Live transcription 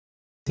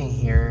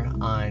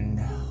on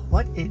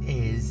what it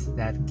is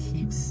that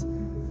keeps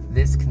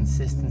this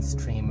consistent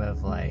stream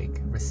of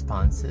like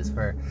responses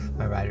where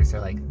my riders are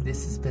like,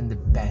 this has been the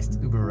best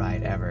Uber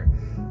ride ever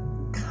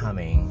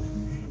coming.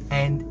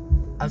 And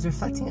I was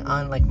reflecting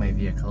on like my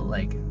vehicle.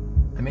 Like,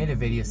 I made a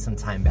video some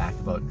time back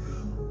about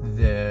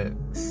the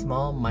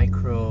small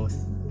micro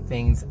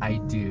things I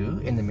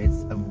do in the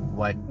midst of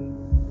what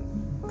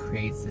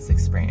creates this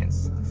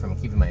experience, from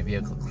keeping my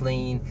vehicle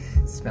clean,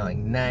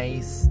 smelling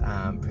nice,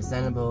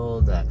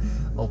 presentable, the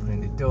opening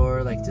the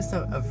door, like just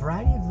a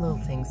variety of little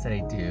things that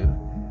I do,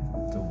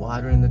 the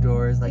water in the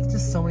doors, like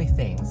just so many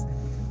things.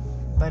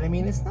 But I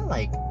mean, it's not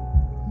like,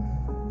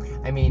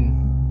 I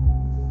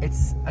mean,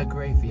 it's a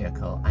great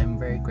vehicle. I'm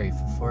very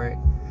grateful for it,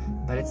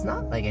 but it's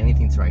not like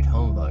anything to write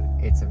home about.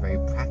 It's a very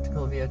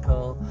practical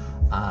vehicle,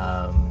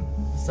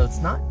 so it's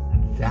not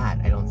that,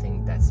 I don't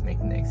think, that's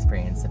making the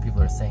experience that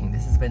people are saying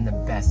this has been the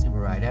best Uber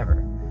ride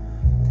ever.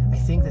 I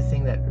think the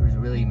thing that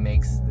really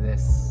makes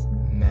this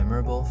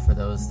memorable for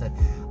those that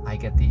I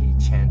get the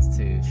chance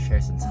to share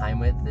some time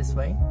with this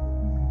way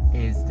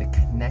is the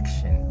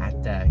connection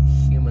at the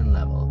human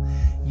level.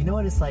 You know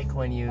what it's like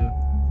when you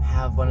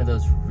have one of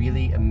those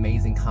really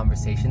amazing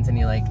conversations and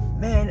you're like,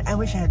 man, I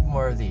wish I had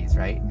more of these,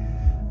 right?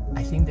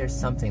 I think there's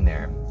something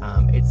there.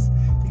 It's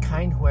the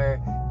kind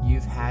where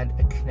you've had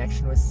a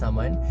connection with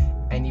someone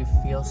and you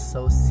feel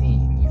so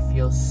seen, you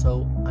feel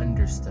so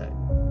understood,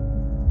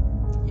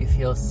 you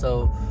feel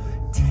so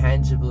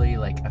tangibly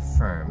like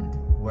affirmed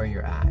where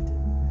you're at.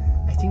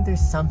 I think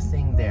there's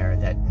something there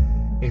that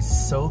is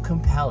so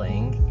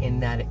compelling in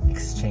that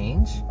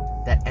exchange,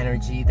 that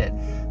energy, that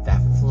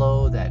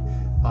flow, that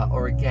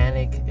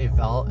organic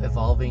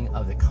evolving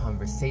of the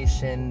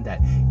conversation, that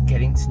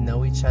getting to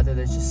know each other.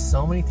 There's just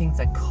so many things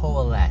that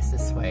coalesce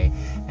this way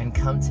and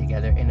come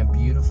together in a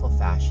beautiful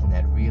fashion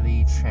that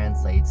really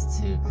translates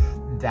to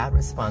that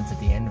response at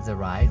the end of the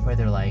ride where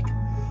they're like,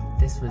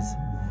 this was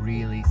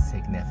really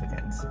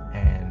significant.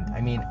 And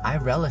I mean, I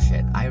relish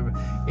it.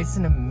 It's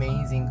an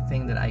amazing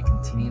thing that I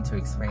continue to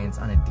experience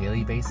on a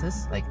daily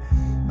basis, like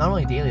not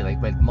only daily, like,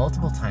 but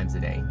multiple times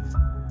a day.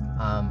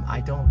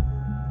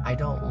 I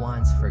don't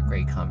want for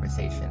great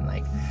conversation.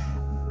 Like,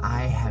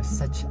 I have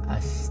such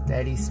a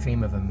steady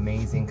stream of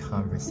amazing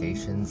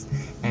conversations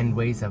and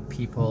ways that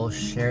people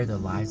share their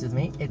lives with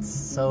me. It's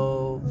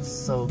so,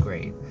 so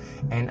great.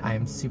 And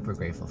I'm super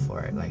grateful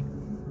for it. Like,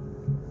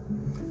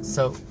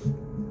 so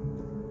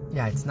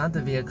yeah, it's not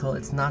the vehicle,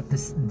 it's not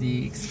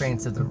the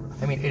experience of the,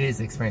 I mean, it is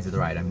the experience of the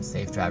ride. I'm a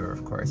safe driver,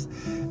 of course.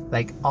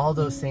 Like, all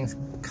those things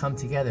come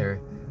together,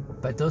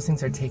 but those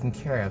things are taken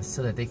care of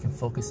so that they can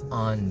focus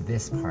on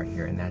this part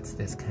here, and that's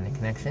this kind of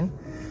connection.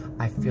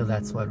 I feel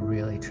that's what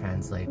really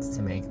translates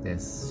to make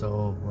this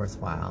so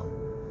worthwhile.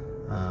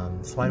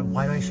 So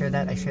why do I share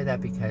that? I share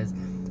that because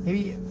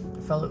maybe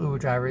fellow Uber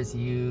drivers,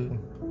 you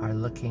are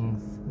looking,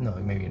 no,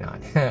 maybe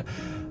not.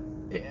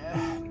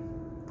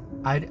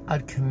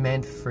 I'd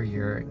commend for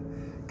your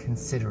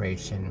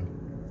consideration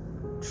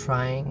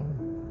trying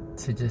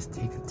to just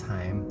take the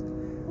time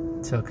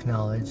to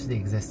acknowledge the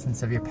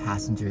existence of your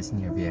passengers in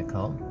your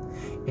vehicle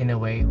in a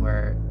way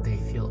where they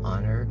feel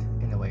honored,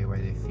 in a way where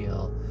they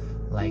feel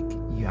like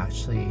you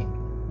actually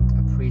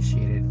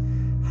appreciated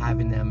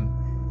having them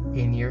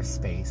in your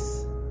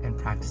space and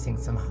practicing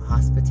some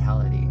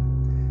hospitality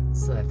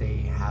so that they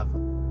have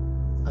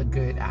a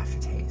good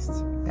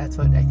aftertaste. That's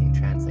what I think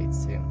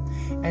translates to.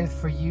 And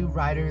for you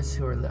riders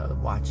who are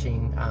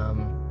watching,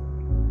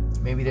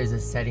 maybe there's a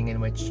setting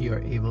in which you're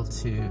able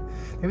to,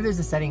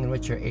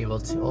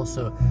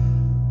 also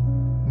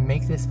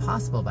make this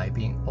possible by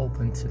being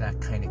open to that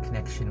kind of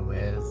connection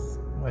with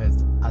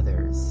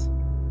others.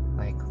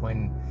 Like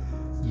when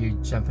you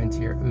jump into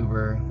your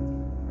Uber,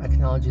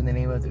 acknowledging the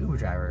name of the Uber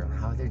driver,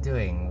 how they're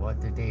doing,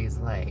 what their day is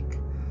like.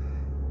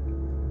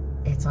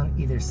 It's on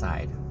either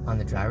side, on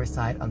the driver's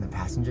side, on the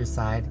passenger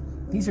side.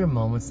 These are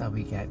moments that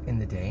we get in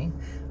the day,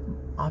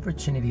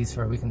 opportunities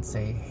where we can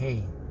say,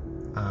 hey,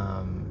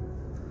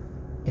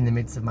 in the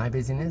midst of my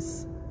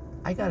busyness,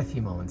 I got a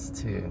few moments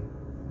to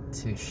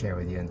share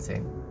with you and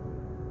say,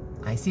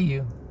 I see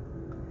you,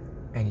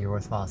 and you're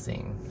worthwhile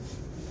seeing.